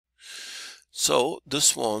So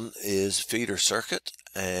this one is feeder circuit,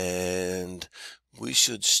 and we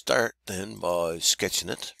should start then by sketching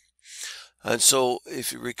it. And so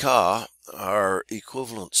if you recall, our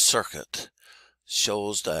equivalent circuit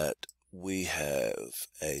shows that we have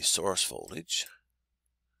a source voltage,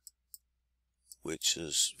 which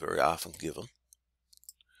is very often given,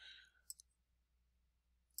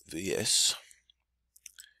 Vs.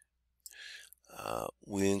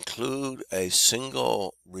 We include a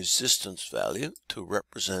single resistance value to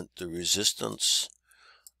represent the resistance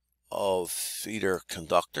of feeder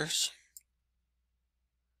conductors.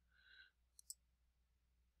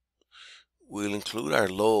 We'll include our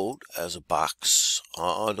load as a box.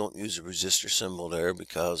 I don't use a resistor symbol there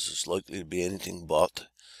because it's likely to be anything but.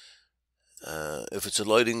 If it's a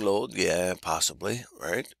lighting load, yeah, possibly,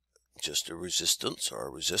 right? Just a resistance or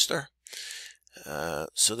a resistor.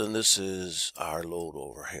 So then this is our load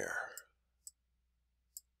over here.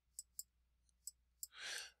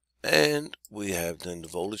 And we have then the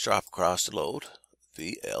voltage drop across the load,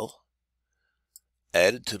 VL,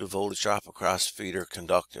 added to the voltage drop across feeder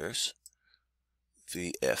conductors,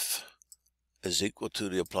 VF, is equal to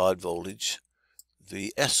the applied voltage,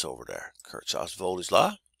 Vs over there, Kirchhoff's voltage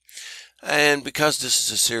law. And because this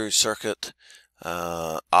is a series circuit,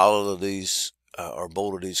 all of these, or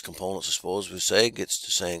both of these components, I suppose we say, gets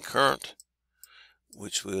the same current,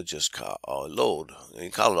 which we'll just call our load. You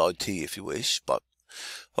can call it IT if you wish, but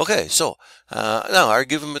okay. So now our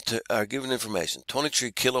given information,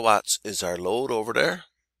 23 kilowatts is our load over there.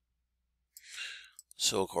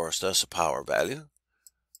 So of course that's a power value,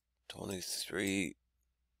 23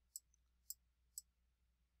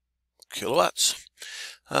 kilowatts,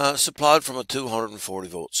 supplied from a 240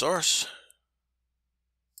 volt source.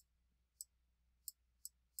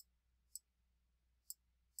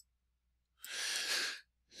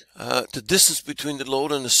 The distance between the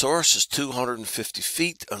load and the source is 250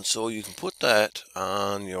 feet, and so you can put that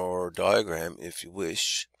on your diagram if you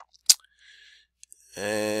wish.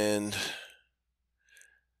 And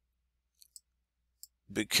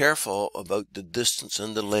be careful about the distance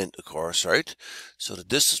and the length, of course, right? So the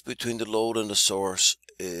distance between the load and the source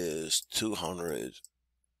is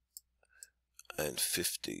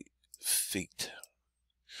 250 feet.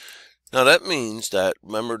 Now that means that,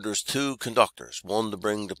 remember, there's two conductors, one to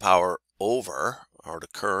bring the power over, or the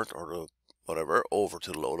current, or the whatever, over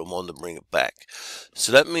to the load, and one to bring it back.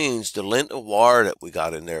 So that means the length of wire that we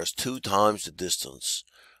got in there is 2 times the distance,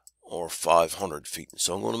 or 500 feet.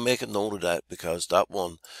 So I'm going to make a note of that because that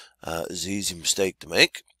one is an easy mistake to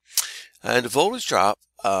make. And the voltage drop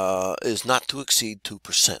is not to exceed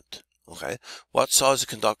 2%. Okay, what size of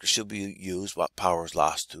conductor should be used? What power is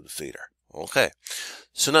lost to the feeder? Okay,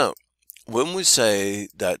 so now when we say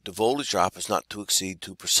that the voltage drop is not to exceed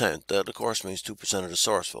 2%, that of course means 2% of the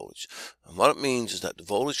source voltage. And what it means is that the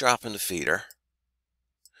voltage drop in the feeder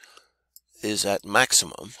is at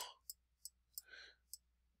maximum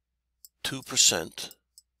 2%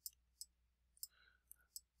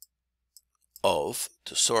 of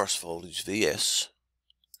the source voltage Vs,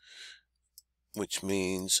 which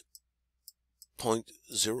means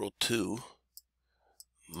 0.02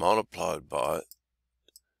 multiplied by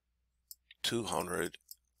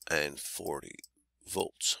 240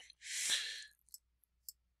 volts.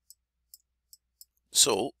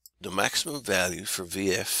 So the maximum value for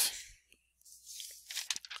VF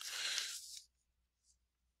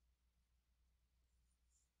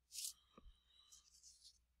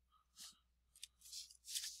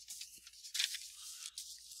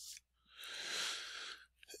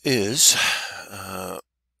is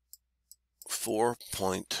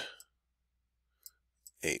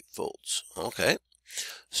 4.8 volts. Okay,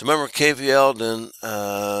 so remember KVL then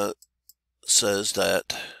says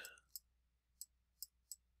that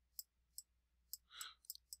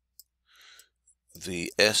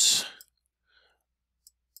Vs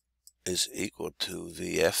is equal to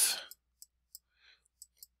Vf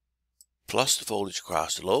plus the voltage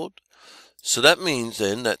across the load. So that means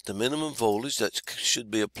then that the minimum voltage that should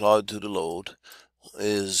be applied to the load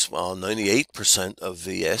is 98% of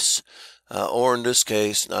Vs, or in this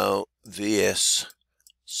case now Vs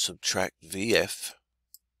subtract Vf,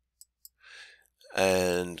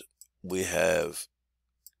 and we have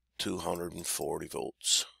 240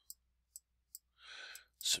 volts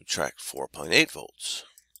subtract 4.8 volts.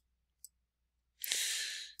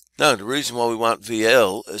 Now the reason why we want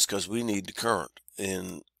VL is because we need the current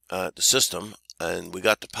in the system, and we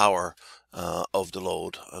got the power of the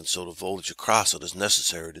load, and so the voltage across it is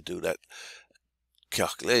necessary to do that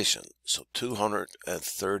calculation. So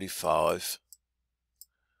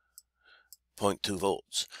 235.2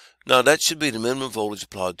 volts. Now that should be the minimum voltage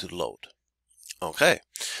applied to the load. Okay,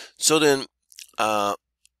 so then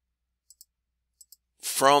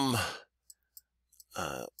from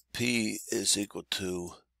P is equal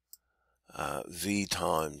to V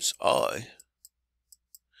times I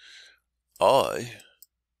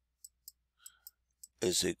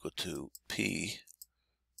is equal to P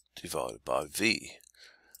divided by V.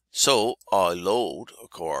 So I load, of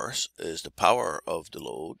course, is the power of the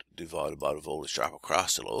load divided by the voltage drop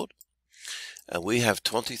across the load. And we have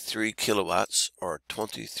 23 kilowatts, or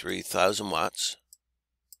 23,000 watts,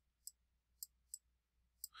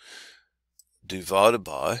 divided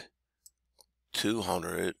by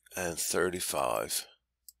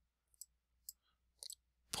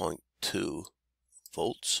 235.2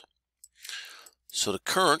 volts. So the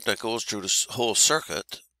current that goes through this whole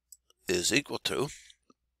circuit is equal to,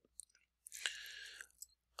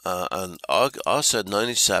 and I said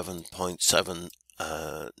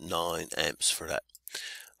 97.79 amps for that.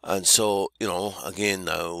 And so, you know, again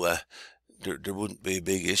now, there wouldn't be a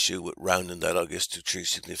big issue with rounding that, I guess, to 3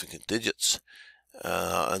 significant digits.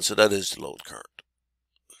 And so that is the load current.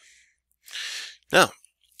 Now,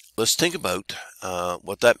 let's think about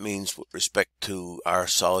what that means with respect to our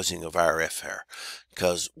sizing of RF here,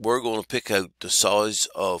 because we're going to pick out the size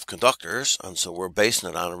of conductors, and so we're basing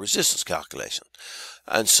it on a resistance calculation.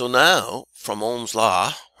 And so now, from Ohm's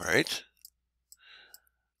law, right,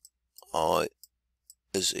 I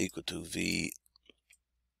is equal to V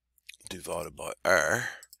divided by R,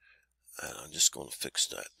 and I'm just going to fix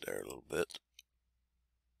that there a little bit.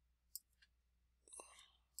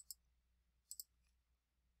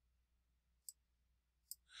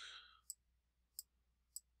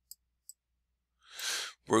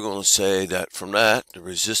 We're going to say that from that, the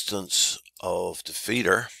resistance of the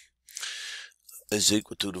feeder is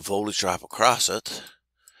equal to the voltage drop across it,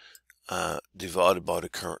 divided by the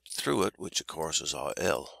current through it, which of course is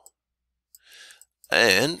IL.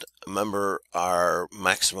 And remember, our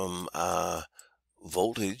maximum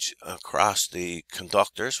voltage across the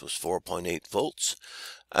conductors was 4.8 volts,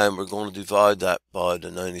 and we're going to divide that by the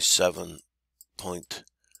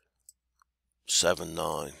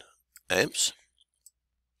 97.79 amps.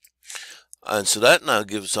 And so that now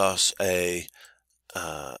gives us a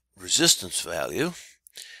resistance value,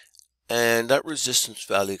 and that resistance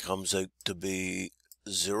value comes out to be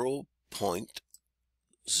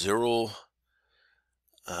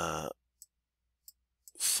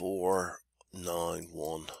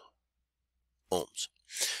 0.0491 ohms.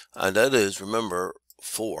 And that is, remember,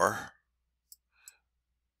 for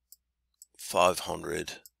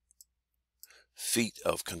 500 feet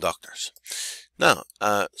of conductors. Now,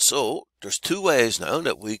 so there's 2 ways now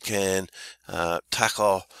that we can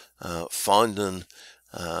tackle finding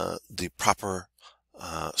the proper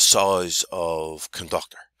size of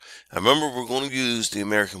conductor. And remember, we're going to use the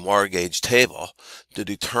American wire gauge table to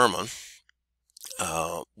determine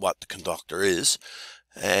what the conductor is.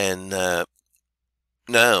 And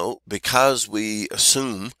now, because we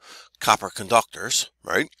assume copper conductors,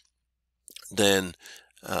 right, then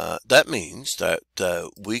that means that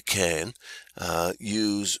we can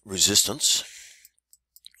use resistance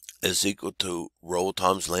is equal to rho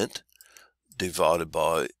times length divided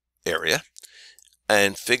by area,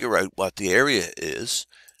 and figure out what the area is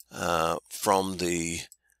from the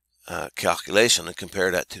calculation, and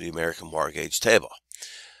compare that to the American wire gauge table.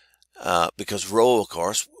 Because rho, of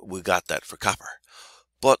course, we got that for copper.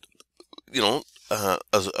 But, you know,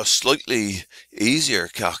 a slightly easier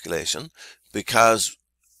calculation, because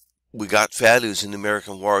we got values in the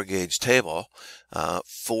American wire gauge table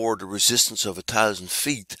for the resistance of 1,000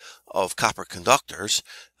 feet of copper conductors,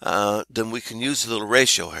 then we can use a little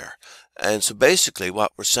ratio here. And so basically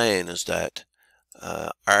what we're saying is that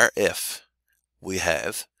RF we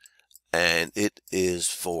have, and it is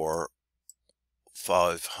for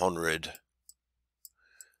 500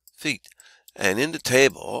 feet. And in the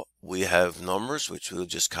table we have numbers which we'll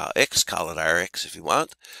just call X, call it RX if you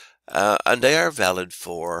want, and they are valid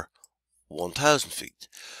for 1,000 feet.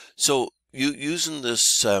 So using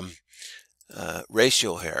this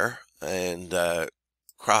ratio here and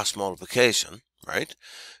cross multiplication, right,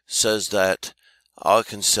 says that I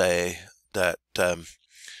can say that I'm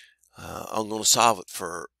going to solve it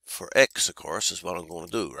for X, of course, is what I'm going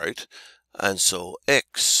to do, right? And so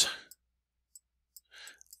X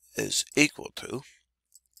is equal to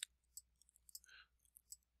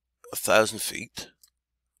 1,000 feet.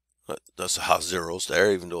 That's has zeros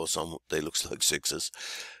there, even though some they looks like sixes,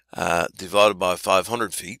 divided by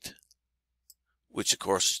 500 feet, which of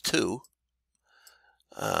course is 2,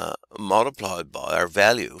 multiplied by our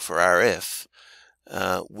value for RF,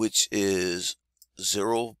 which is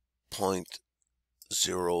 0.0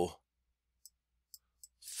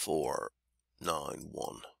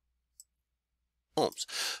 0.03491 ohms.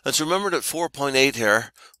 Let's remember that 4.8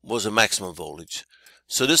 here was a maximum voltage.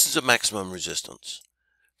 So this is a maximum resistance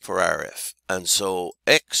for RF. And so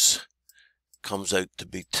X comes out to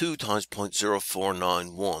be 2 times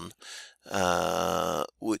 0.0491,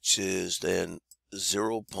 which is then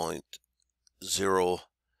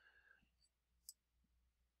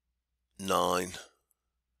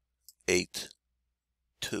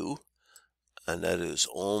 0.0982, and that is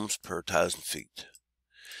ohms per 1,000 feet.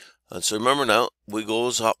 And so remember now, we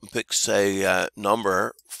goes up and picks a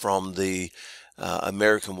number from the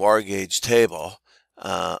American wire gauge table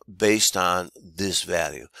based on this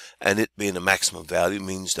value. And it being a maximum value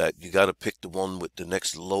means that you got to pick the one with the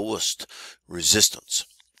next lowest resistance.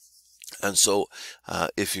 And so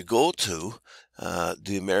if you go to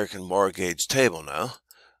the American wire gauge table now,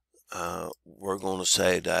 we're going to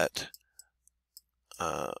say that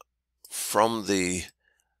from the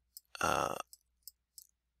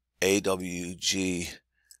AWG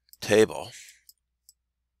table,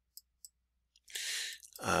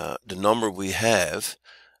 the number we have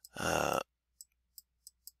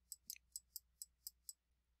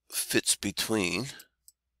fits between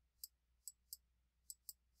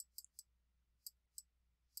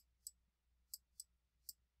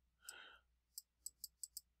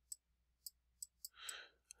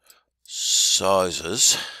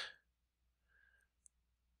sizes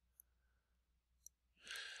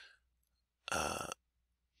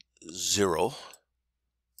 0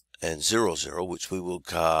 and 00, which we will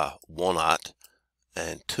call 1/0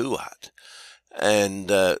 and 2/0.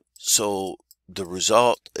 And so the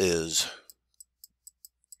result is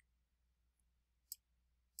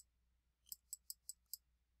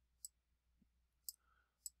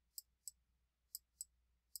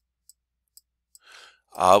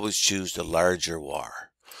I always choose the larger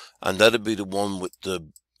wire, and that'll be the one with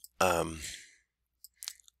the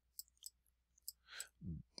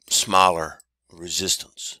smaller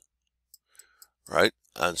resistance, right?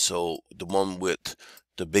 And so the one with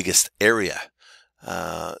the biggest area.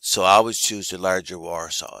 So I always choose the larger wire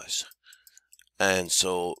size. And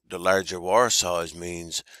so the larger wire size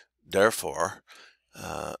means, therefore,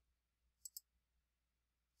 the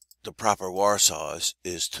proper wire size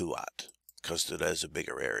is 2/0 because it has a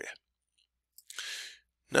bigger area.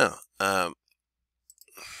 Now,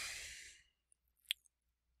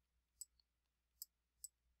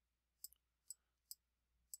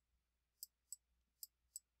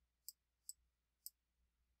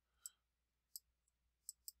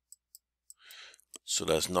 so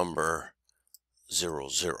that's number 00,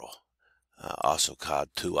 also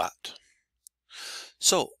called 2/0.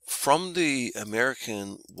 So from the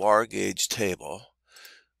American wire gauge table,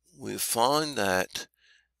 we find that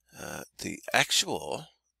the actual,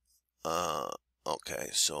 okay,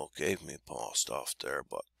 so it gave me a pause stuff there,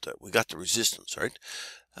 but we got the resistance, right?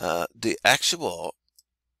 The actual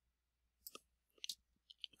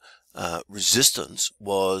resistance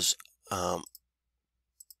was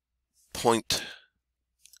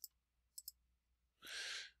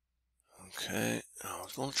okay, I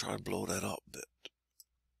was going to try to blow that up a bit.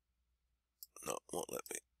 No, it won't let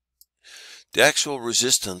me. The actual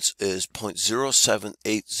resistance is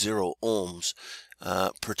 0.0780 ohms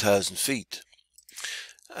per 1,000 feet.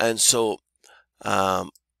 And so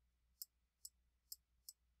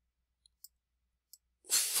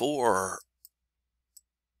for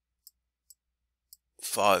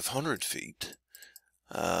 500 feet,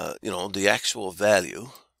 you know, the actual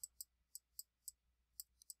value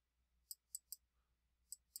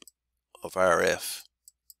of RF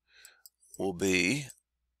will be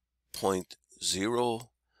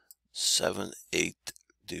 0.078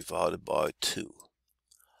 divided by 2.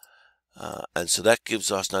 And so that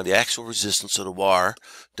gives us now the actual resistance of the wire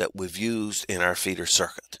that we've used in our feeder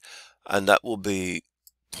circuit. And that will be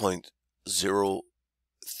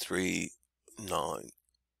 0.039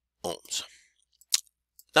 ohms.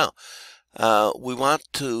 Now, we want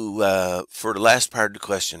to, for the last part of the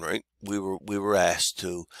question, right, we were asked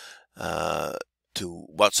to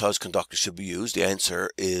what size conductor should be used. The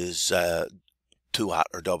answer is 2/0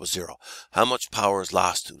 or 00. How much power is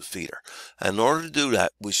lost to the feeder? And in order to do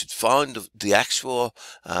that, we should find the actual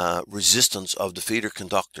resistance of the feeder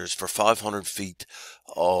conductors for 500 feet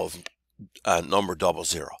of number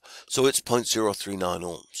 00. So it's 0.039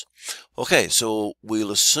 ohms. Okay, so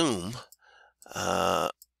we'll assume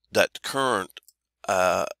that current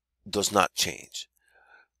does not change.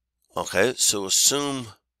 Okay, so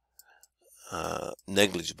assume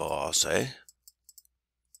negligible, I'll say.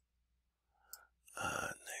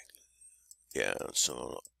 Yeah,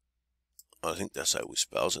 so I think that's how we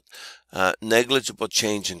spells it. Negligible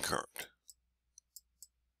change in current.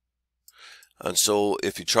 And so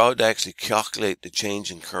if you try to actually calculate the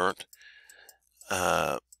change in current,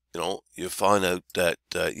 you find out that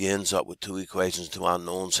you ends up with two equations, two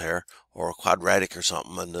unknowns here, or a quadratic or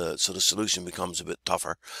something, and so the solution becomes a bit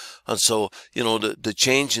tougher. And so, the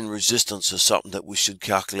change in resistance is something that we should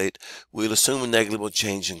calculate. We'll assume a negligible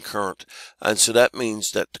change in current, and so that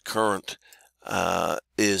means that the current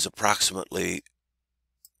is approximately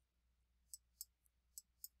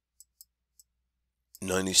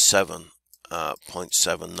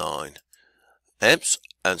 97.79 amps,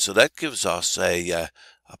 and so that gives us a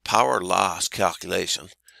power loss calculation.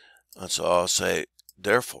 And so I'll say,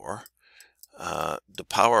 therefore, the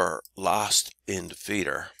power lost in the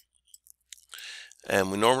feeder,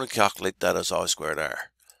 and we normally calculate that as I squared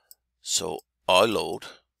R. So I load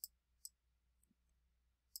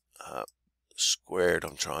squared,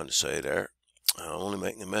 I'm trying to say there. I'm only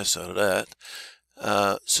making a mess out of that.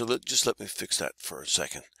 So just let me fix that for a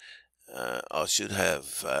second. I should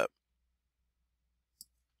have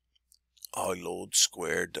I load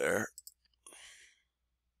squared there.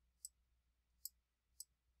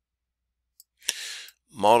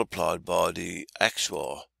 Multiplied by the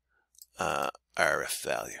actual RF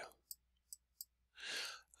value.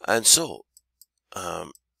 And so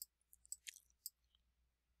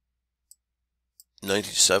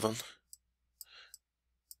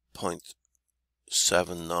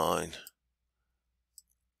 97.79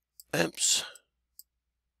 amps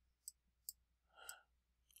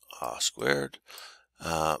R squared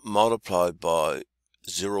multiplied by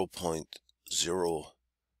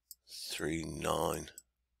 0.039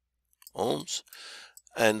 ohms,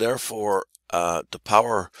 and therefore the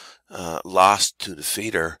power lost to the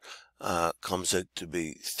feeder comes out to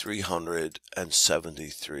be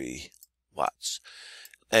 373 watts.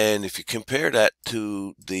 And if you compare that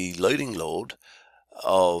to the lighting load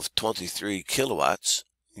of 23 kilowatts,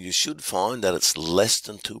 you should find that it's less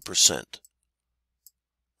than 2%,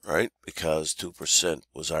 right? Because 2%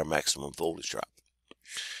 was our maximum voltage drop,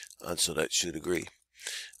 and so that should agree.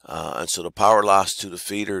 And so the power loss to the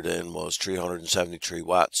feeder then was 373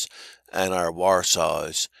 watts, and our wire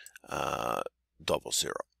size 00.